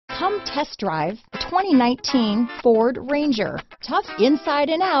Come test drive the 2019 Ford Ranger. Tough inside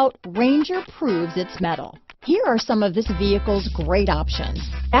and out, Ranger proves its mettle. Here are some of this vehicle's great options: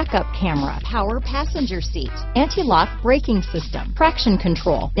 backup camera, power passenger seat, anti-lock braking system, traction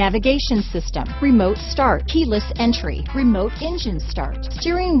control, navigation system, remote start, keyless entry, remote engine start,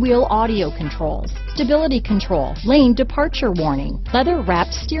 steering wheel audio controls, stability control, lane departure warning,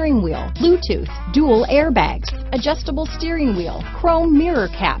 leather-wrapped steering wheel, Bluetooth, dual airbags, adjustable steering wheel, chrome mirror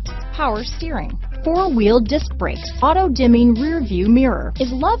caps, power steering, four-wheel disc brakes, auto-dimming rear view mirror.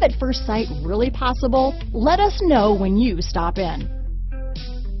 Is love at first sight really possible? Let us know when you stop in.